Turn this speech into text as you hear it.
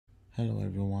Hello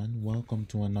everyone, welcome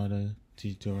to another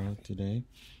tutorial today.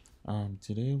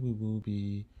 Today we will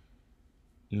be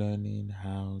learning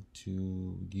how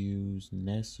to use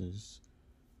Nessus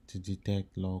to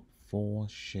detect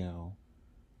Log4Shell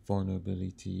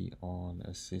vulnerability on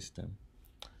a system.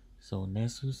 So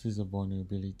Nessus is a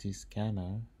vulnerability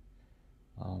scanner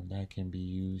that can be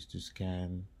used to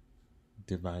scan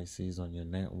devices on your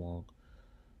network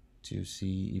to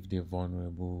see if they're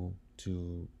vulnerable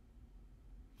to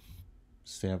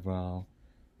several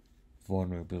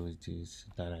vulnerabilities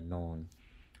that are known.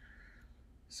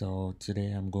 So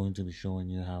today I'm going to be showing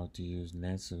you how to use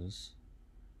Nessus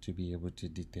to be able to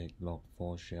detect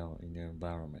Log4Shell in your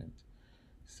environment.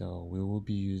 So we will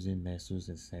be using Nessus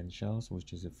Essentials,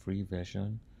 which is a free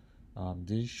version.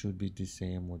 This should be the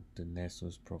same with the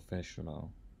Nessus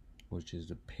Professional, which is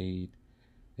the paid.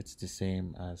 It's the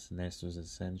same as Nessus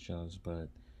Essentials, but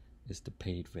it's the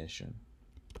paid version.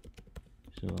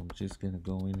 So I'm just gonna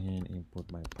go in here and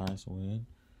input my password.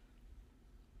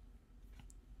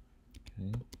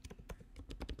 Okay.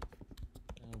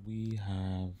 We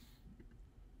have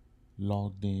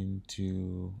logged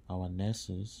into our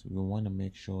Nessus. We want to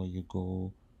make sure you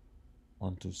go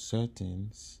onto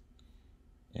settings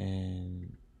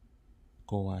and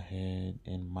go ahead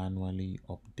and manually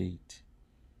update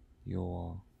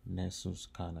your Nessus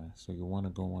scanner. So you want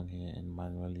to go on here and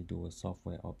manually do a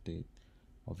software update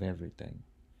of everything.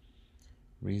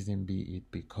 Reason be it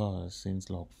because since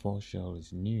Log4Shell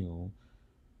is new,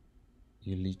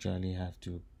 you literally have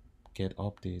to get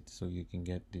updates so you can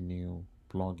get the new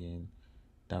plugin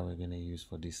that we're going to use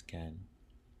for this scan.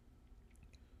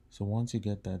 So once you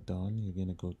get that done, you're going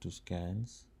to go to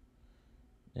scans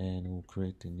and we'll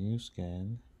create a new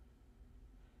scan.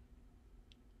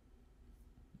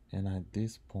 And at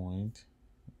this point,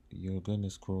 you're going to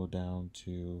scroll down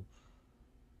to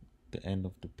the end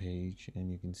of the page and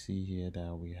you can see here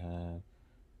that we have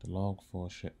the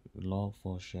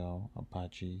Log4Shell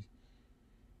Apache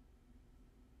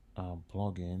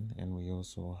plugin, and we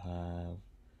also have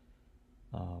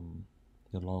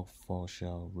the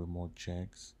Log4Shell remote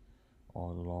checks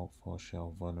or the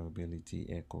Log4Shell vulnerability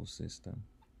ecosystem.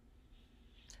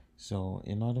 So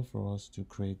in order for us to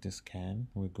create the scan,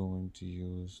 we're going to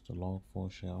use the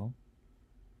Log4Shell,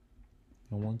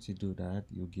 and once you do that,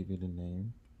 you give it a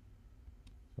name.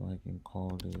 So I can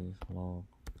call this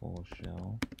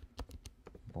Log4Shell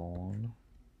born,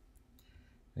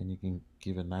 and you can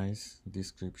give a nice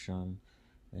description,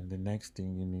 and the next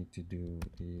thing you need to do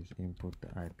is input the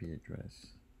IP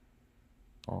address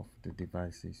of the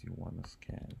devices you want to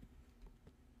scan.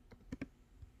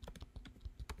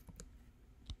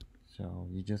 So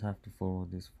you just have to follow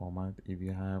this format. If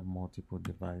you have multiple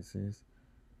devices,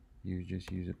 you just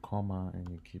use a comma and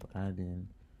you keep adding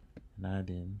and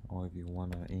adding, or if you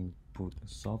want to input a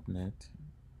subnet,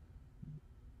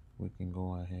 we can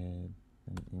go ahead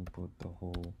and input the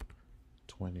whole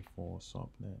 24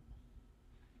 subnet.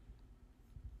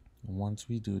 And once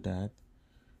we do that,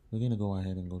 we're going to go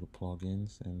ahead and go to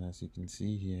plugins, and as you can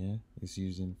see here, it's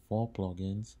using 4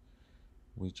 plugins,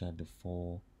 which are the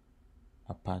 4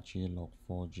 Apache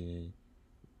Log4j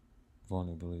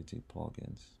vulnerability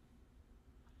plugins.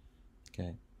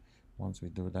 Okay, once we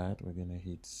do that, we're going to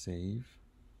hit save,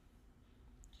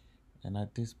 and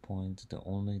at this point the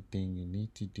only thing you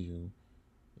need to do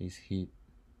is hit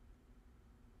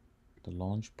the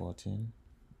launch button,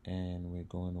 and we're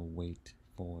going to wait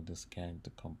for the scan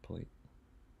to complete.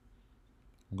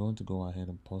 I'm going to go ahead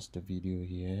and pause the video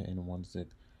here, and once the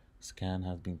scan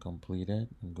has been completed,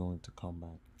 I'm going to come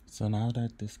back. So now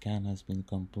that the scan has been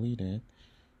completed,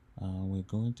 we're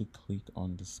going to click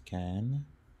on the scan,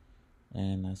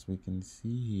 and as we can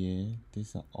see here,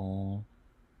 these are all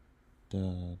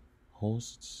the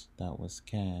hosts that were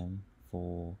scanned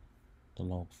for the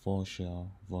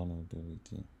Log4Shell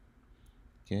vulnerability.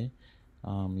 Okay,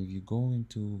 if you go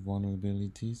into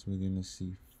vulnerabilities, we're going to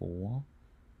see 4.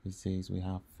 It says we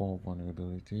have 4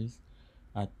 vulnerabilities.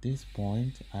 At this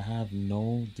point, I have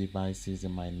no devices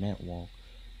in my network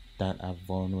that are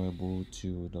vulnerable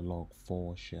to the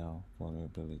Log4Shell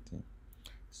vulnerability,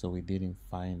 so we didn't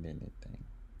find anything.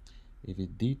 If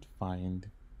it did find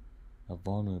a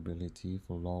vulnerability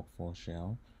for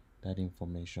Log4Shell, that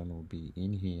information will be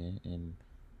in here, and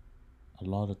a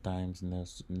lot of times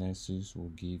Nessus will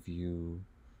give you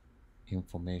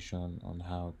information on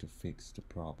how to fix the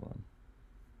problem,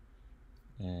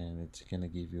 and it's gonna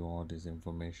give you all this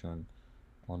information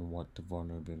on what the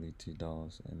vulnerability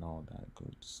does and all that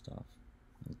good stuff.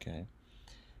 Okay,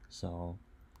 so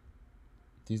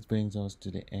this brings us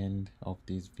to the end of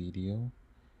this video.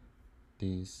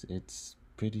 It's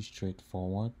pretty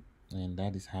straightforward. And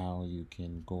that is how you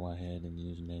can go ahead and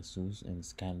use Nessus and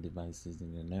scan devices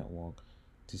in your network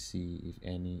to see if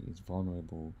any is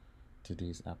vulnerable to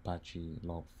this Apache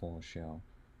Log4Shell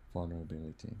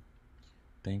vulnerability.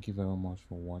 Thank you very much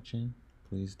for watching.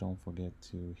 Please don't forget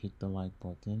to hit the like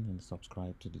button and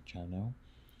subscribe to the channel.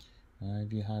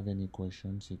 If you have any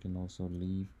questions, you can also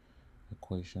leave a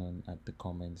question at the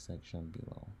comment section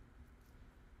below.